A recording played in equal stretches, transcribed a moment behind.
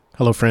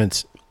Hello,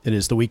 friends. It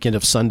is the weekend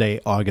of Sunday,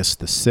 August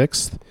the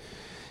 6th,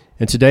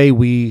 and today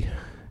we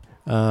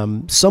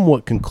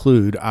somewhat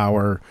conclude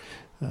our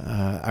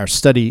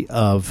study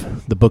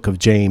of the book of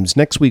James.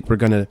 Next week, we're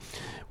gonna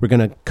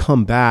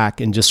come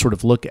back and just sort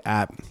of look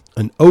at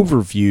an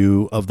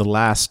overview of the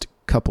last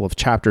couple of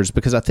chapters,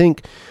 because I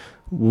think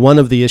one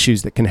of the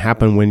issues that can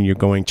happen when you're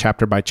going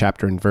chapter by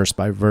chapter and verse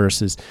by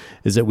verse is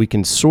that we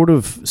can sort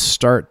of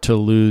start to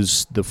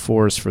lose the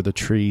forest for the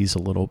trees a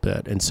little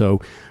bit. And so,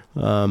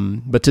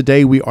 but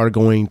today we are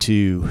going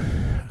to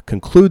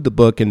conclude the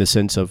book in the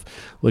sense of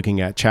looking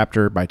at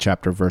chapter by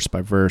chapter, verse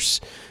by verse.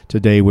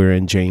 Today we're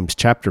in James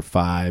chapter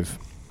 5,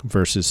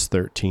 verses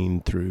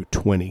 13 through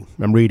 20.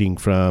 I'm reading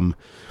from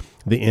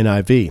the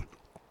NIV.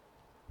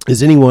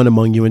 Is anyone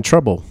among you in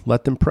trouble?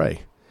 Let them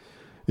pray.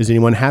 Is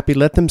anyone happy?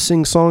 Let them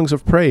sing songs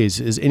of praise.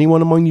 Is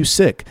anyone among you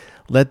sick?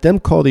 Let them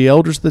call the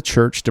elders of the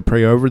church to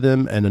pray over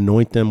them and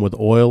anoint them with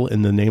oil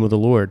in the name of the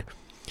Lord.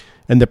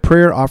 And the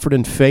prayer offered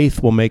in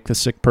faith will make the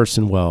sick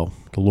person well.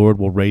 The Lord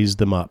will raise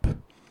them up.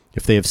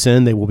 If they have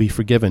sinned, they will be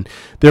forgiven.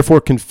 Therefore,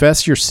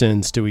 confess your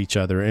sins to each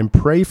other and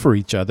pray for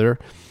each other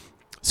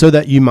so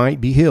that you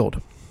might be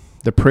healed.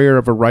 The prayer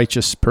of a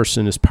righteous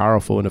person is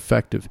powerful and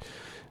effective.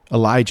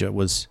 Elijah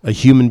was a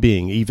human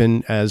being,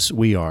 even as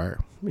we are.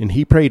 And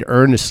he prayed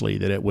earnestly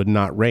that it would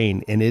not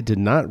rain, and it did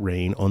not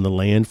rain on the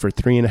land for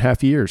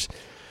 3.5 years.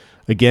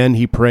 Again,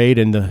 he prayed,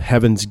 and the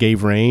heavens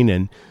gave rain,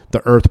 and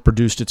the earth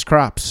produced its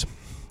crops.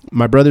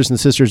 My brothers and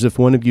sisters, if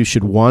one of you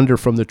should wander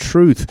from the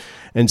truth,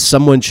 and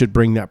someone should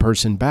bring that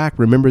person back,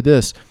 remember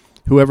this: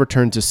 whoever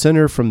turns a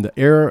sinner from the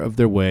error of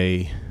their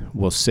way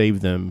will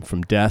save them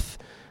from death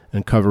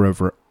and cover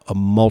over a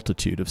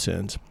multitude of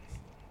sins.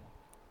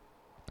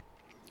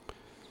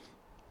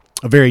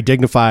 A very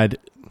dignified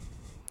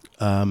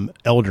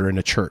elder in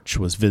a church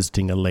was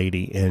visiting a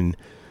lady in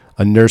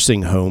a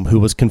nursing home who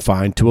was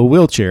confined to a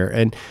wheelchair.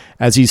 And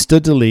as he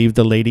stood to leave,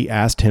 the lady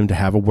asked him to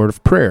have a word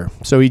of prayer.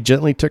 So he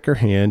gently took her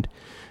hand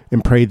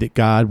and prayed that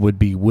God would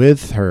be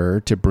with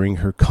her to bring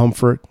her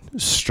comfort,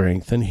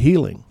 strength, and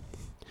healing.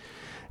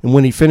 And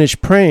when he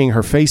finished praying,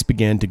 her face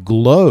began to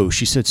glow.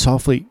 She said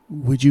softly,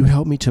 "Would you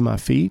help me to my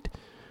feet?"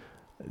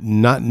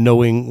 Not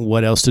knowing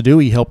what else to do,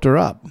 he helped her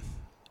up.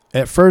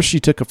 At first, she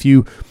took a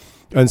few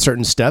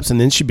uncertain steps, and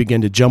then she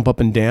began to jump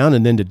up and down,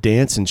 and then to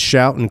dance and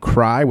shout and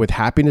cry with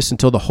happiness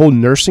until the whole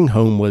nursing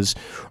home was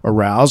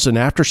aroused. And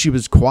after she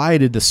was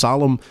quieted, the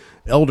solemn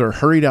elder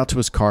hurried out to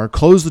his car,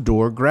 closed the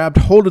door, grabbed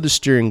hold of the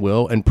steering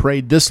wheel, and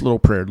prayed this little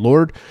prayer: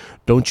 "Lord,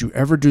 don't you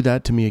ever do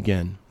that to me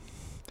again."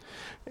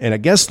 And I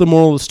guess the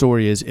moral of the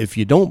story is, if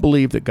you don't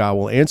believe that God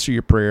will answer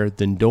your prayer,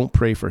 then don't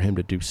pray for him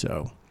to do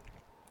so.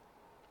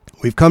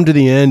 We've come to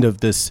the end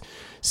of this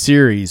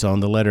series on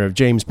the letter of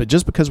James, but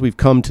just because we've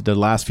come to the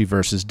last few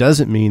verses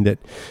doesn't mean that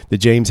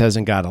James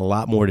hasn't got a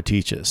lot more to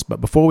teach us.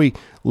 But before we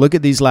look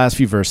at these last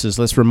few verses,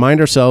 let's remind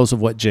ourselves of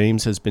what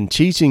James has been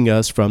teaching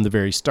us from the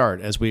very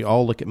start as we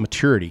all look at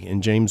maturity.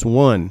 In James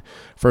 1,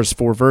 first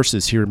 4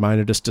 verses, he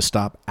reminded us to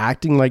stop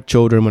acting like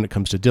children when it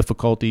comes to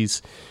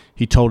difficulties.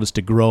 He told us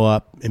to grow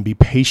up and be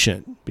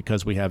patient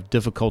because we have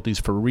difficulties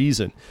for a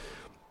reason.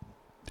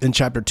 In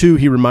chapter 2,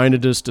 he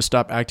reminded us to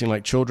stop acting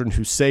like children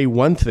who say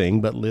one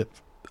thing but live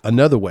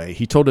another way.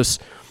 He told us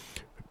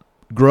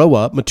grow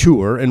up,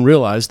 mature, and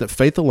realize that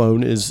faith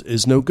alone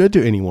is no good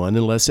to anyone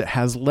unless it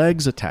has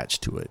legs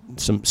attached to it,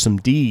 some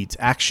deeds,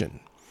 action.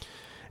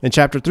 In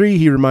chapter 3,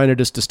 he reminded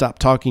us to stop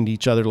talking to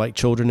each other like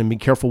children and be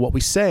careful what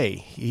we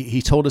say.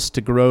 He told us to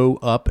grow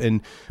up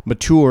and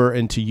mature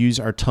and to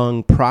use our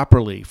tongue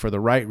properly for the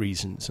right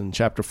reasons. In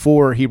chapter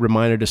 4, he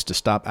reminded us to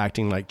stop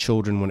acting like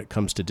children when it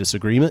comes to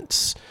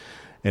disagreements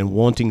and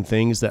wanting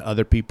things that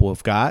other people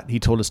have got. He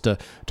told us to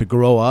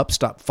grow up,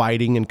 stop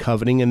fighting and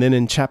coveting. And then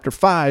in chapter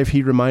 5,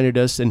 he reminded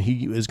us, and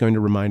he is going to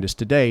remind us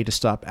today, to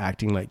stop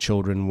acting like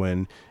children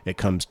when it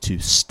comes to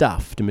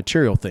stuff, to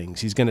material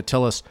things. He's going to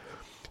tell us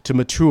to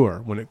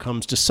mature when it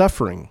comes to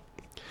suffering.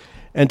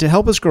 And to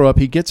help us grow up,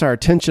 he gets our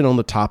attention on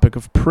the topic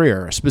of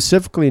prayer,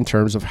 specifically in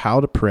terms of how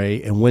to pray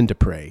and when to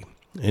pray.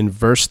 In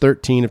verse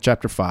 13 of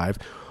chapter 5,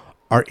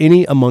 "Are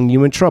any among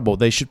you in trouble?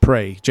 They should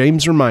pray."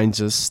 James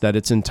reminds us that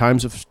it's in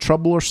times of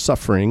trouble or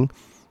suffering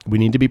we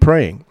need to be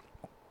praying.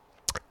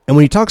 And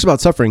when he talks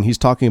about suffering, he's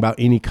talking about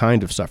any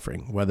kind of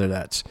suffering, whether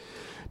that's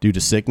due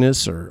to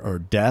sickness or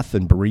death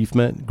and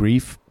bereavement,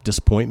 grief,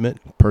 disappointment,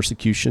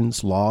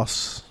 persecutions,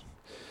 loss.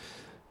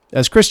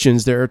 As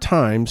Christians, there are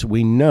times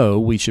we know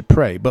we should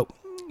pray, but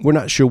we're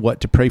not sure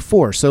what to pray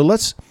for. So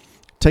let's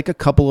take a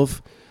couple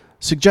of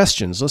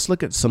suggestions. Let's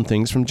look at some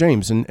things from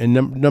James. And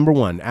number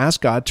 1,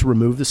 ask God to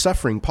remove the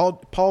suffering.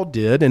 Paul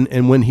did,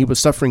 and when he was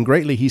suffering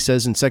greatly, he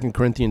says in 2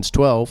 Corinthians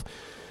 12,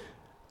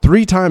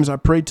 3 times I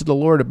prayed to the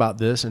Lord about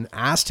this and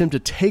asked him to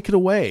take it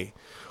away.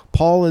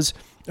 Paul is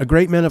a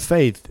great man of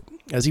faith,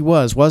 as he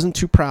wasn't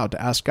too proud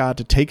to ask God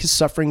to take his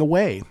suffering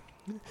away.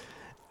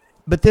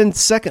 But then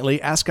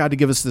secondly, ask God to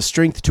give us the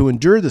strength to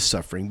endure the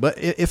suffering. But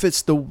if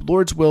it's the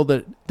Lord's will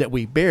that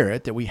we bear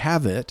it, that we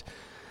have it,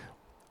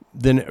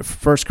 then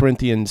 1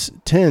 Corinthians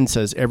 10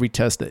 says every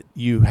test that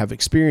you have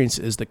experienced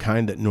is the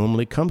kind that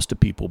normally comes to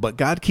people. But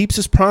God keeps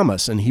his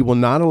promise, and he will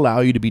not allow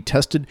you to be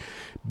tested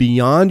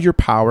beyond your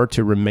power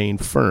to remain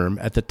firm.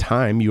 At the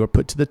time you are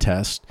put to the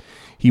test,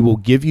 he will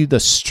give you the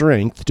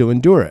strength to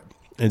endure it,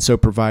 and so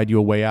provide you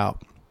a way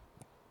out.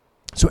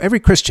 So every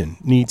Christian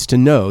needs to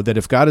know that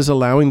if God is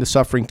allowing the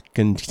suffering to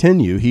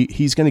continue,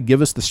 he's going to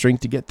give us the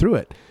strength to get through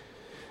it.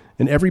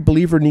 And every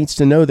believer needs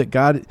to know that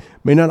God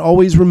may not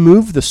always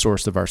remove the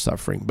source of our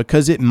suffering,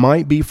 because it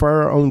might be for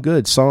our own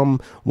good. Psalm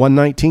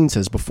 119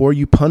 says, "Before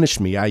you punished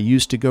me, I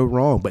used to go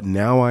wrong, but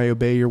now I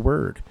obey your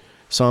word."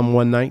 Psalm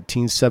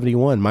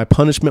 119:71, "My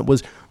punishment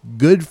was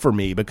good for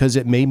me because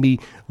it made me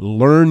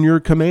learn your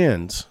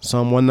commands."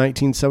 Psalm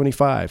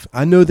 119:75,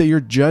 "I know that your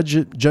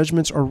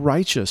judgments are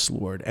righteous,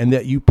 Lord, and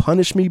that you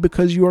punish me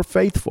because you are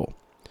faithful."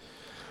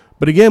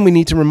 But again, we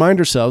need to remind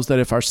ourselves that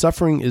if our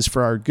suffering is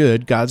for our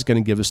good, God's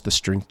going to give us the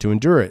strength to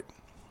endure it.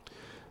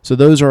 So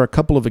those are a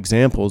couple of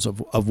examples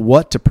of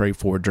what to pray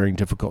for during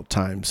difficult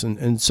times.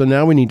 And so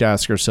now we need to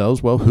ask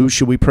ourselves, well, who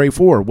should we pray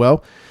for?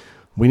 Well,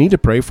 we need to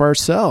pray for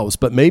ourselves,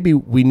 but maybe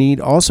we need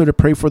also to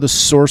pray for the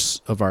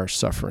source of our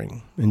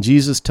suffering. And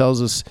Jesus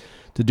tells us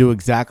to do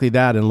exactly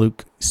that in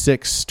Luke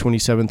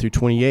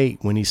 6:27-28,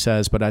 when he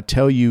says, "But I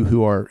tell you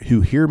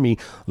who hear me,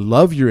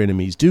 love your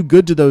enemies, do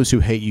good to those who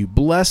hate you,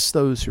 bless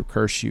those who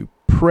curse you,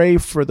 pray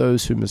for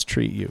those who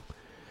mistreat you."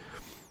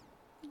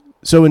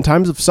 So in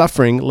times of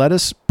suffering, let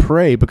us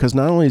pray, because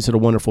not only is it a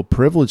wonderful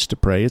privilege to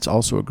pray, it's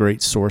also a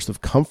great source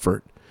of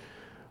comfort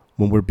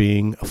when we're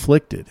being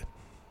afflicted.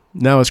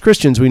 Now, as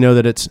Christians, we know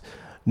that it's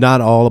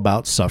not all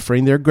about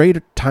suffering. There are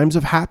great times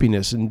of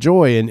happiness and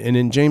joy. And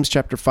in James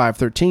chapter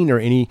 5:13, "Are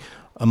any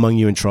among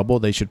you in trouble,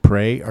 they should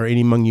pray. Are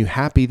any among you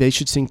happy, they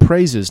should sing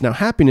praises." Now,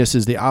 happiness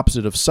is the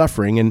opposite of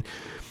suffering. And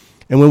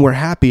when we're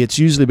happy, it's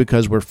usually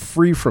because we're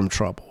free from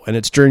trouble. And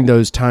it's during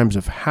those times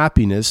of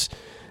happiness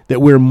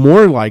that we're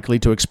more likely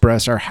to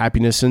express our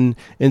happiness in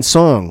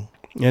song.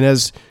 And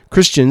as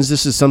Christians,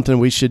 this is something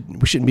we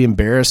shouldn't be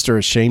embarrassed or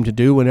ashamed to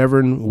do whenever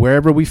and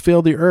wherever we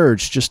feel the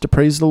urge, just to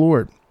praise the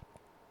Lord.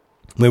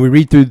 When we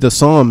read through the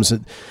Psalms,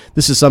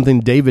 this is something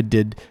David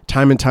did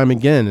time and time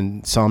again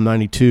in Psalm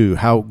 92.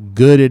 "How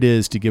good it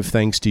is to give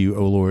thanks to you,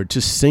 O Lord,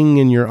 to sing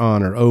in your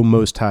honor, O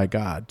Most High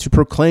God, to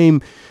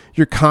proclaim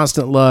your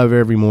constant love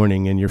every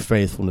morning and your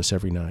faithfulness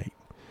every night."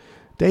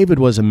 David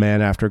was a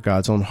man after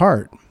God's own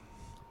heart.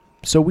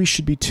 So we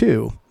should be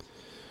too.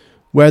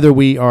 Whether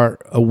we are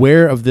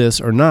aware of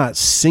this or not,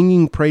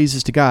 singing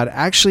praises to God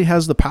actually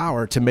has the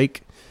power to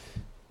make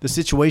the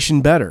situation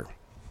better.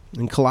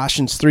 In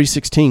Colossians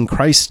 3:16,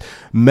 "Christ's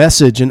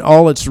message in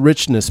all its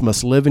richness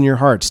must live in your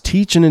hearts.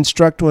 Teach and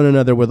instruct one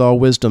another with all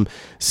wisdom.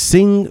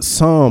 Sing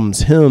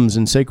psalms, hymns,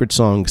 and sacred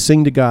songs.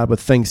 Sing to God with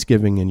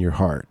thanksgiving in your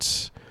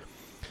hearts."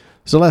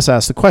 So let's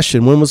ask the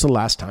question, when was the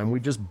last time we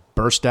just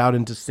burst out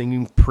into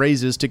singing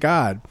praises to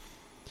God?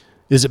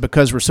 Is it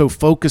because we're so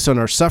focused on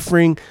our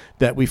suffering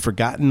that we've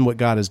forgotten what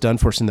God has done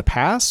for us in the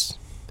past?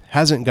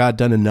 Hasn't God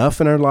done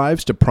enough in our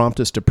lives to prompt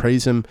us to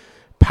praise him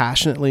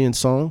passionately in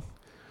song?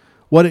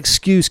 What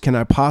excuse can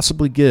I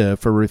possibly give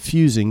for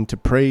refusing to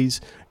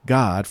praise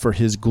God for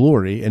his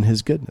glory and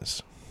his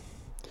goodness?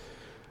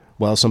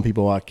 Well, some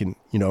people I can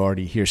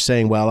already hear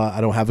saying, "Well,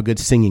 I don't have a good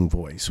singing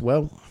voice."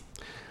 Well,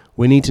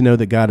 we need to know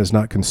that God is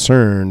not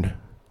concerned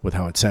with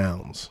how it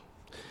sounds.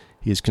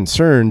 He is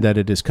concerned that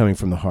it is coming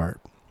from the heart.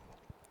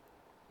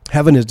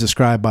 Heaven is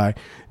described by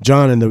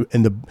John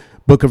in the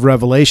book of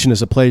Revelation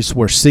as a place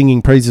where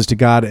singing praises to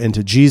God and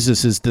to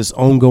Jesus is this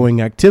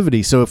ongoing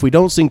activity. So if we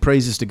don't sing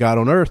praises to God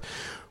on earth,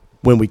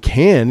 when we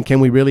can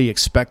we really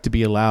expect to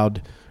be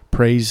allowed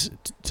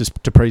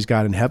to praise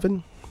God in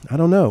heaven? I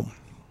don't know.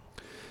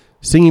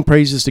 Singing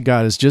praises to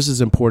God is just as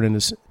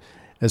important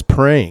as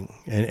praying.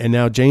 And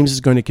now James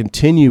is going to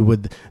continue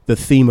with the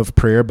theme of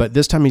prayer, but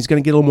this time he's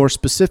going to get a little more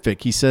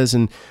specific. He says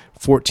in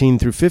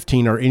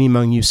 14-15, "Are any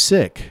among you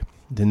sick?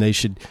 Then they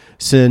should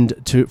send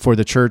for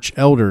the church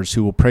elders,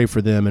 who will pray for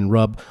them and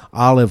rub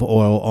olive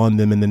oil on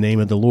them in the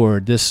name of the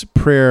Lord. This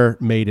prayer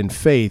made in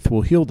faith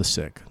will heal the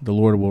sick. The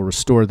Lord will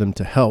restore them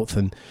to health,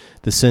 and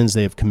the sins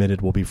they have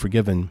committed will be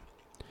forgiven."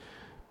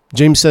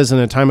 James says in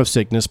a time of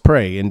sickness,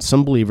 pray. And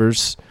some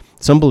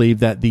believe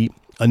that the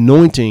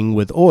anointing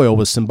with oil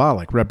was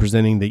symbolic,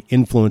 representing the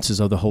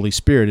influences of the Holy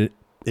Spirit.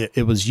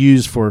 It was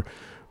used for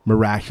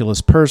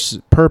miraculous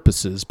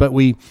purposes, but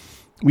we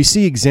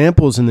see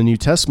examples in the New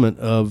Testament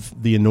of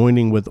the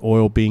anointing with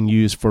oil being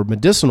used for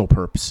medicinal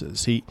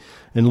purposes.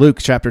 In Luke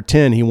chapter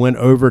 10, he went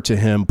over to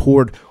him,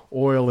 poured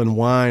oil and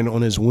wine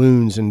on his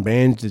wounds and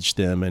bandaged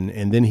them,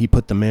 and then he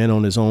put the man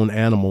on his own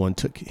animal and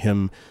took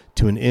him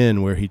to an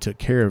inn where he took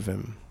care of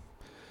him.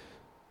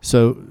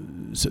 So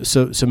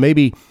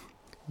maybe,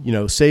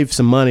 save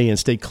some money and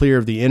stay clear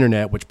of the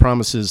internet, which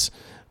promises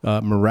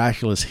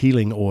miraculous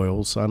healing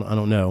oils. I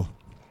don't know.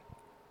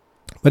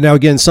 But now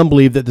again, some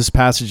believe that this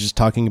passage is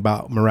talking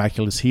about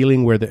miraculous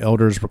healing, where the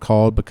elders were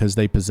called because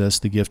they possess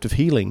the gift of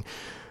healing.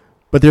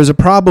 But there's a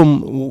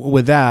problem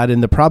with that,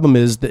 and the problem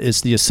is that it's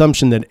the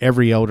assumption that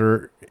every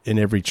elder in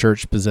every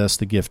church possess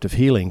the gift of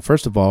healing?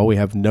 First of all, we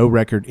have no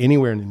record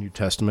anywhere in the New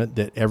Testament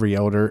that every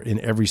elder in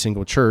every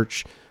single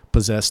church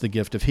possessed the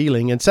gift of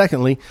healing. And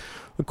secondly,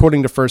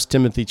 according to 1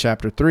 Timothy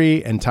chapter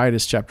 3 and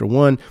Titus chapter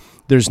 1,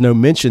 there's no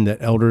mention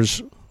that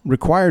elders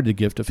required the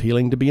gift of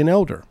healing to be an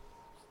elder.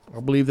 I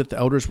believe that the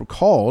elders were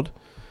called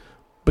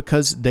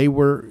because they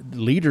were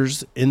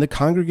leaders in the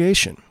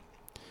congregation.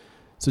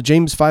 So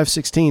James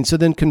 5:16, so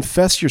then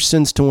confess your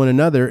sins to one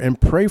another and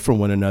pray for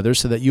one another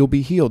so that you'll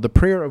be healed. The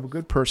prayer of a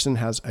good person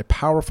has a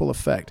powerful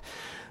effect.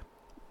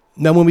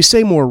 Now, when we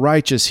say more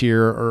righteous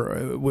here,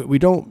 or we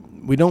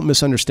don't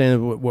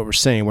misunderstand what we're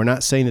saying. We're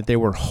not saying that they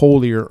were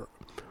holier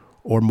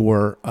or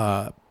more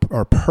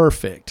or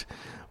perfect.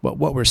 But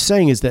what we're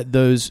saying is that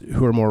those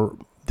who are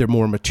they're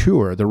more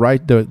mature. The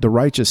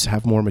righteous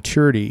have more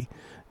maturity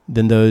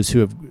than those who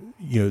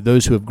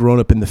have grown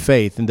up in the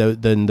faith and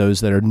than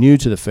those that are new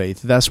to the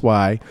faith. That's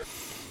why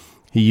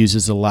he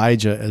uses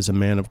Elijah as a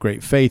man of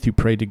great faith who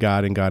prayed to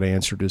God and God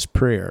answered his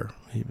prayer.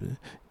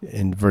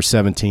 In verse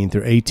 17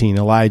 through 18,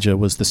 Elijah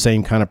was the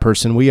same kind of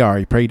person we are.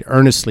 He prayed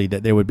earnestly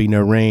that there would be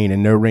no rain,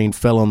 and no rain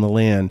fell on the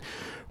land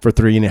for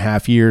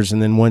 3.5 years.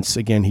 And then once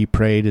again he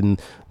prayed,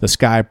 and the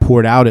sky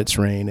poured out its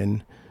rain,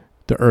 and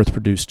the earth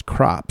produced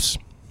crops.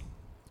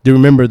 Do you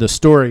remember the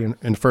story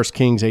in 1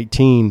 Kings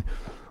 18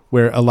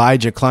 where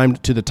Elijah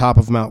climbed to the top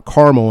of Mount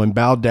Carmel and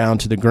bowed down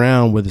to the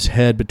ground with his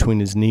head between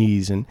his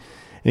knees, and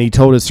he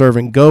told his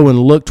servant, go and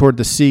look toward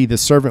the sea. The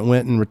servant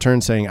went and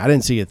returned saying, I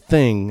didn't see a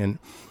thing. And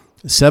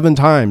 7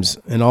 times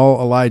in all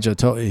Elijah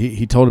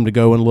he told him to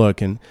go and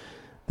look, and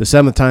the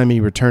 7th time he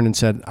returned and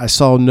said, I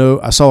saw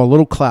a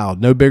little cloud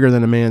no bigger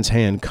than a man's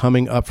hand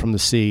coming up from the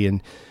sea.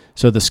 And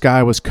so the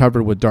sky was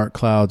covered with dark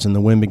clouds, and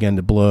the wind began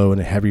to blow, and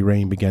a heavy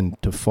rain began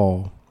to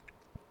fall.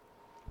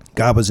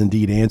 God was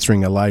indeed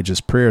answering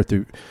Elijah's prayer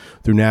through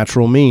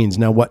natural means.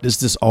 Now, what does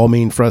this all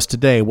mean for us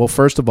today? Well,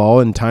 first of all,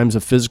 in times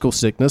of physical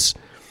sickness,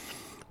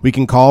 we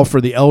can call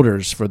for the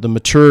elders, for the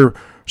mature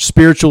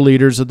spiritual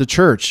leaders of the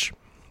church.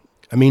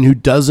 I mean, who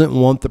doesn't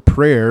want the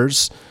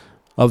prayers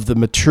of the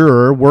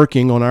mature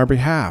working on our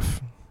behalf?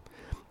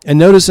 And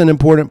notice an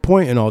important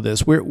point in all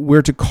this.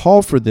 We're to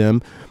call for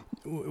them.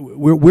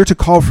 We're to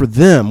call for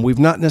them. We've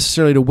not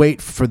necessarily to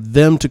wait for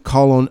them to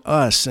call on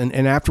us. And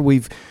after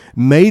we've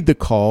made the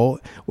call,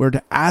 we're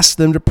to ask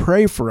them to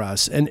pray for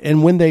us.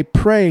 And when they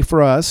pray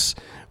for us,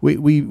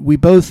 we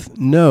both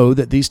know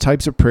that these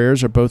types of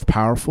prayers are both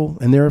powerful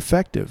and they're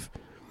effective.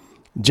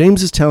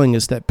 James is telling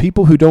us that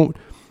people who don't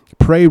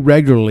pray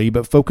regularly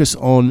but focus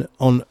on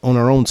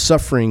our own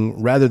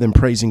suffering rather than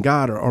praising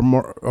God are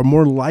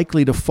more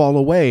likely to fall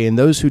away, and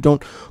those who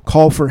don't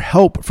call for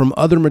help from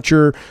other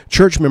mature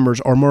church members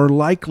are more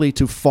likely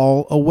to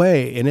fall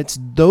away. And it's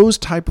those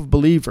type of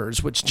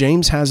believers which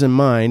James has in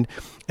mind,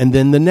 and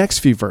then the next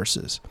few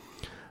verses.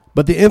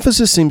 But the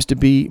emphasis seems to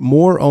be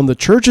more on the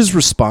church's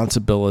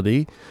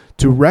responsibility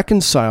to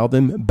reconcile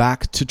them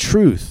back to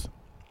truth.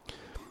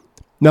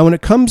 Now, when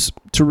it comes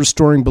to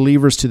restoring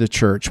believers to the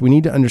church, we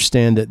need to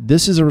understand that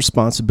this is a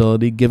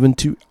responsibility given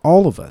to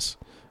all of us.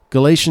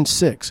 Galatians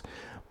 6.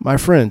 My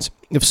friends,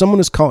 if someone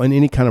is caught in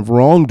any kind of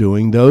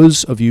wrongdoing,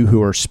 those of you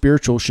who are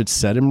spiritual should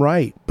set him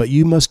right, but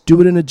you must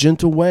do it in a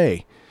gentle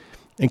way.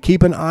 And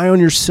keep an eye on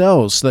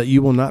yourselves so that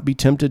you will not be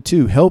tempted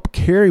too. Help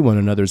carry one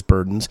another's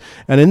burdens,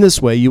 and in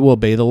this way you will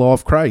obey the law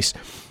of Christ.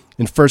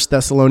 In 1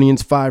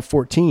 Thessalonians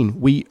 5:14,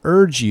 we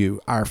urge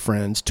you, our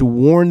friends, to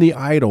warn the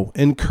idle,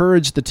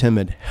 encourage the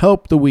timid,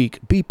 help the weak,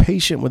 be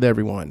patient with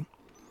everyone.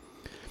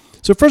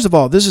 So first of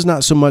all, this is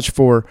not so much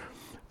for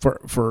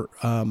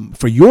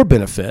your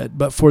benefit,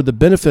 but for the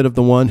benefit of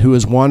the one who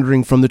is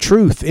wandering from the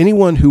truth.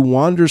 Anyone who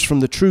wanders from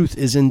the truth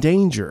is in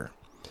danger.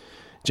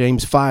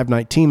 James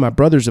 5:19, my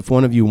brothers, if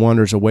one of you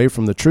wanders away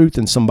from the truth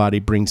and somebody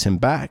brings him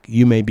back,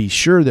 you may be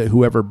sure that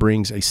whoever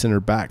brings a sinner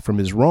back from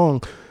his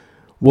wrong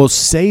will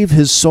save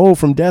his soul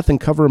from death and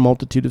cover a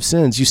multitude of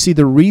sins. You see,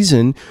 the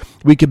reason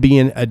we could be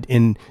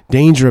in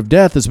danger of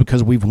death is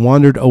because we've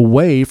wandered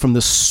away from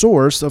the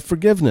source of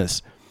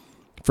forgiveness.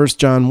 1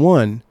 John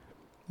 1,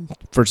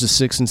 verses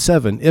 6 and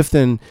 7. If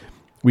then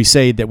we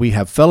say that we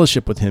have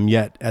fellowship with him,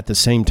 yet at the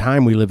same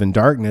time we live in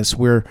darkness,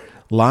 we're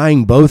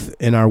lying both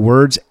in our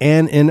words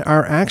and in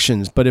our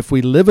actions. But if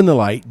we live in the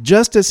light,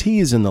 just as he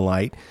is in the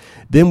light,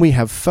 then we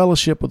have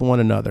fellowship with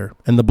one another.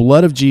 And the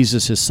blood of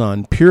Jesus, his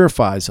son,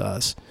 purifies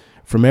us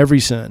from every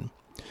sin.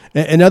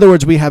 In other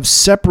words, we have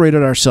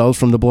separated ourselves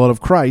from the blood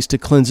of Christ to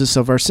cleanse us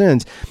of our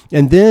sins.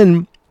 And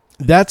then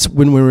that's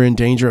when we're in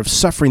danger of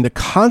suffering the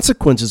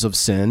consequences of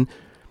sin,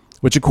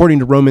 which according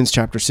to Romans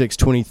chapter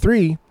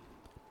 6:23,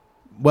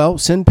 well,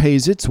 sin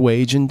pays its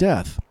wage in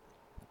death.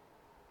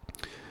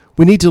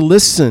 We need to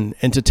listen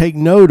and to take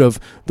note of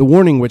the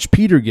warning which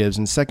Peter gives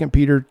in 2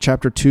 Peter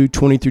chapter 2,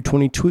 20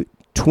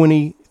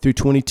 through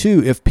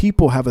 22. If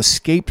people have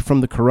escaped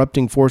from the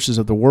corrupting forces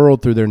of the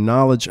world through their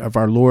knowledge of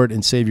our Lord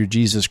and Savior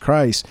Jesus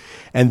Christ,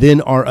 and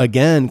then are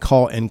again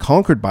caught and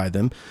conquered by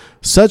them,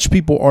 Such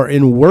people are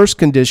in worse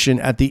condition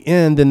at the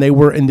end than they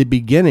were in the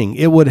beginning.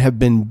 It would have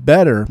been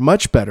better,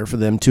 much better for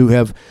them to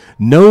have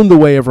known the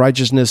way of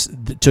righteousness,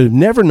 to have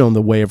never known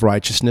the way of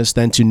righteousness,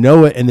 than to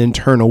know it and then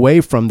turn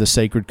away from the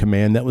sacred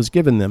command that was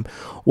given them.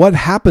 What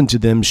happened to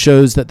them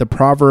shows that the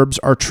Proverbs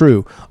are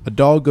true. A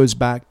dog goes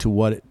back to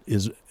what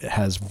it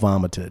has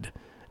vomited,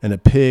 and a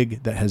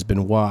pig that has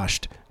been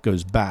washed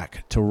goes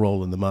back to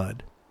roll in the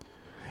mud.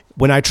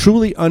 When I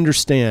truly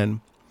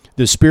understand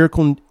the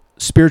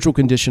spiritual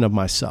condition of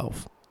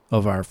myself,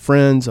 of our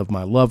friends, of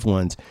my loved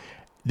ones,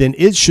 then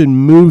it should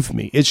move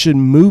me. It should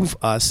move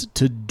us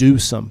to do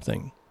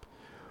something.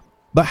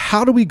 But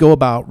how do we go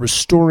about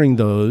restoring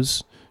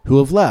those who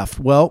have left?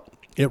 Well,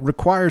 it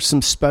requires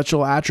some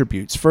special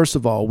attributes. First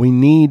of all, we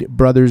need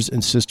brothers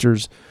and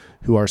sisters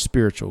who are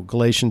spiritual.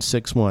 Galatians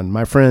 6:1.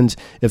 My friends,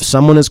 if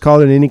someone is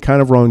caught in any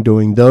kind of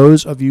wrongdoing,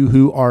 those of you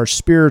who are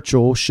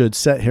spiritual should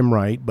set him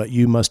right, but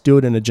you must do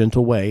it in a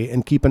gentle way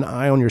and keep an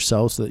eye on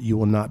yourselves so that you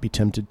will not be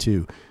tempted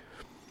too.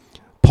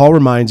 Paul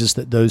reminds us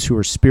that those who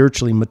are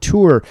spiritually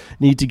mature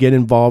need to get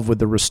involved with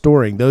the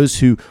restoring. Those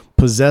who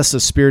possess a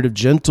spirit of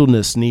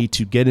gentleness need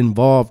to get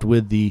involved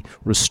with the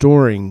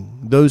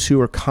restoring. Those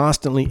who are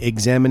constantly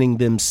examining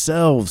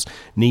themselves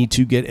need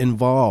to get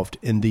involved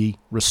in the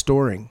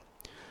restoring,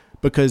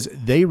 because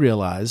they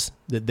realize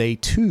that they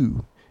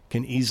too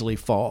can easily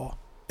fall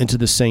into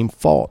the same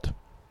fault.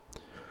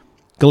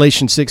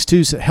 Galatians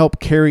 6:2 says, help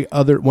carry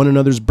one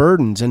another's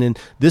burdens, and in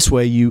this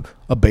way you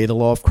obey the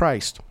law of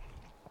Christ.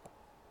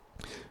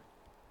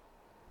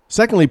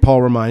 Secondly,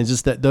 Paul reminds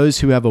us that those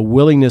who have a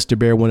willingness to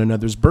bear one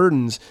another's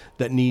burdens,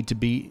 they need to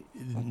be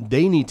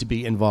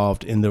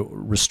involved in the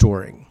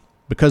restoring,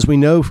 because we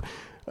know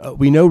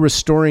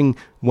restoring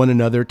one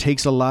another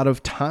takes a lot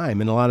of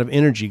time and a lot of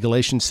energy.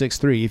 Galatians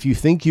 6:3. If you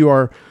think you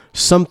are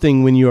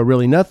something when you are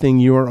really nothing,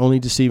 you are only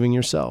deceiving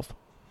yourself.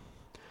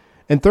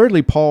 And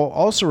thirdly, Paul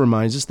also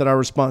reminds us that our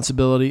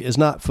responsibility is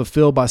not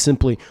fulfilled by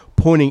simply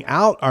pointing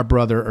out our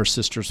brother or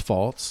sister's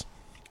faults,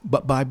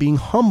 but by being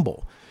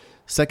humble.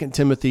 2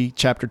 Timothy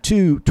chapter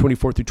 2,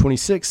 24 through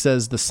 26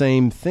 says the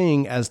same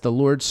thing. As the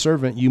Lord's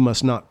servant, you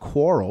must not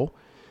quarrel.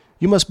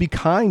 You must be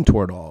kind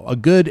toward all, a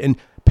good and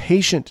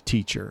patient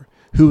teacher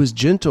who is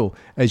gentle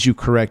as you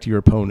correct your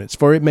opponents.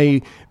 For it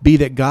may be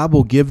that God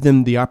will give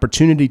them the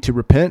opportunity to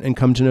repent and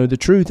come to know the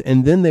truth,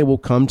 and then they will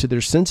come to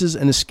their senses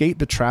and escape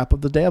the trap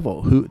of the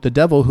devil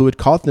who had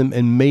caught them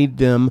and made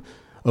them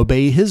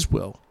obey his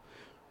will.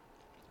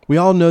 We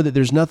all know that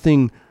there's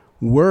nothing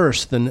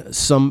worse than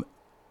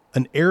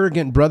an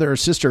arrogant brother or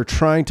sister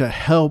trying to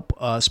help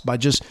us by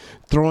just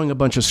throwing a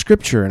bunch of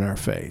scripture in our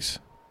face.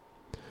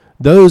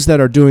 Those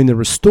that are doing the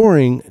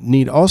restoring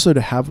need also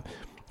to have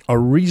a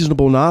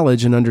reasonable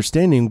knowledge and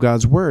understanding of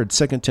God's word.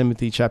 2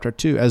 Timothy chapter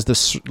 2, as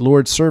the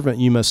Lord's servant,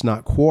 you must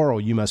not quarrel.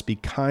 You must be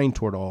kind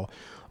toward all,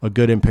 a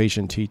good and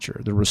patient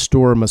teacher. The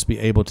restorer must be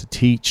able to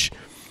teach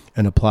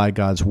and apply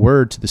God's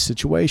word to the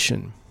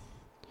situation.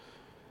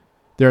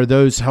 There are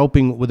those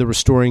helping with the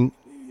restoring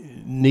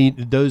need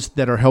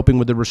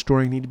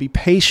to be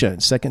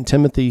patient. 2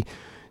 Timothy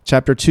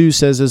chapter 2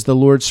 says, as the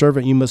Lord's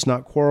servant, you must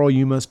not quarrel.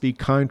 You must be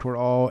kind toward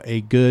all, a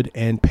good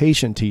and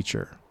patient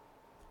teacher.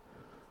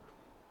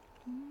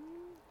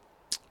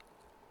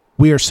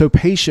 We are so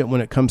patient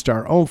when it comes to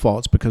our own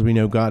faults because we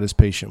know God is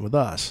patient with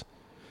us.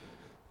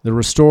 The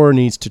restorer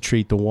needs to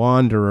treat the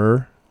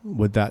wanderer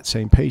with that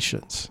same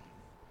patience.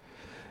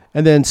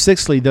 And then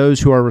sixthly,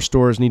 those who are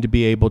restorers need to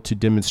be able to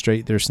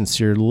demonstrate their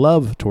sincere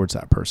love towards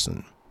that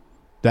person.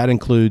 That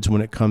includes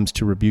when it comes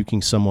to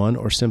rebuking someone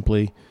or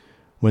simply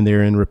when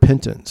they're in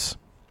repentance.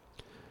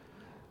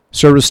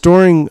 So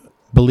restoring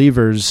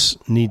believers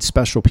need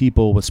special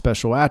people with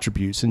special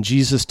attributes, and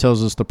Jesus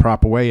tells us the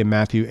proper way in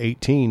Matthew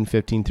 18,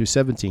 15 through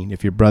 17.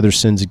 If your brother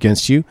sins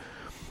against you,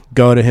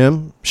 go to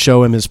him,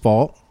 show him his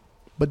fault,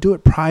 but do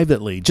it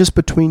privately, just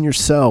between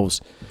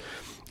yourselves.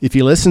 If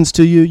he listens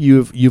to you,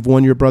 you've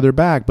won your brother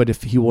back, but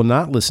if he will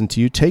not listen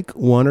to you, take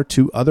one or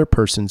two other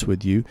persons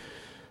with you,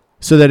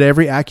 so that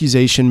every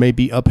accusation may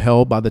be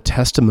upheld by the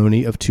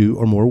testimony of two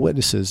or more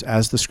witnesses,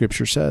 as the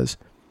scripture says.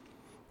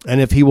 And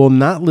if he will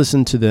not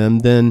listen to them,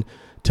 then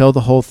tell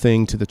the whole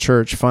thing to the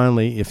church.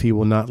 Finally, if he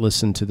will not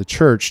listen to the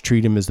church,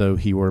 treat him as though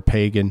he were a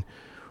pagan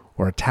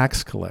or a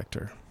tax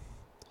collector.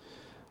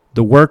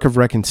 The work of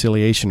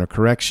reconciliation or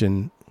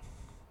correction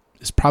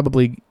is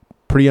probably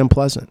pretty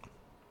unpleasant,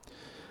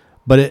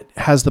 but it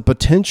has the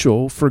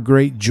potential for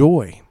great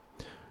joy.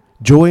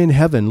 Joy in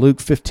heaven, Luke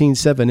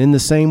 15:7. In the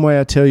same way,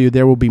 I tell you,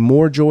 there will be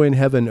more joy in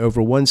heaven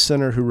over one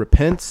sinner who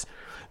repents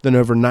than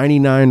over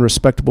 99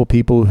 respectable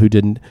people who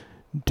do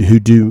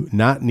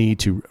not need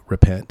to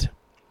repent.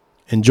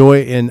 And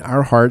joy in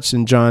our hearts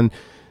in 3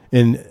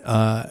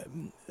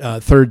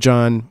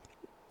 John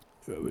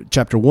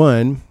chapter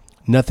 1,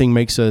 nothing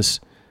makes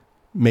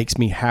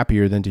me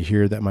happier than to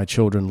hear that my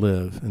children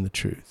live in the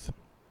truth.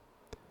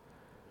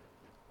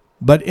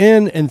 But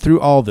in and through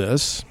all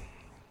this,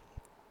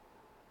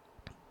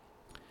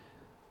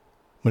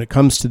 when it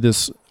comes to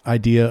this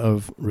idea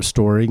of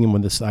restoring and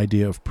when this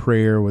idea of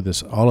prayer, with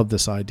all of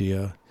this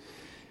idea,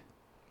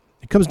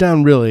 it comes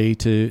down really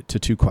to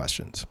two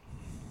questions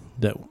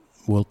that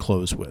we'll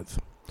close with.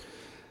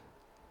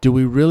 Do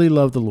we really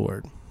love the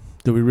Lord?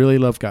 Do we really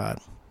love God?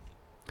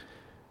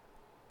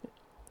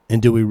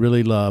 And do we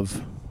really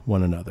love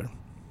one another?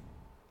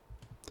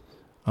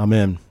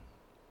 Amen,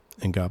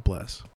 and God bless.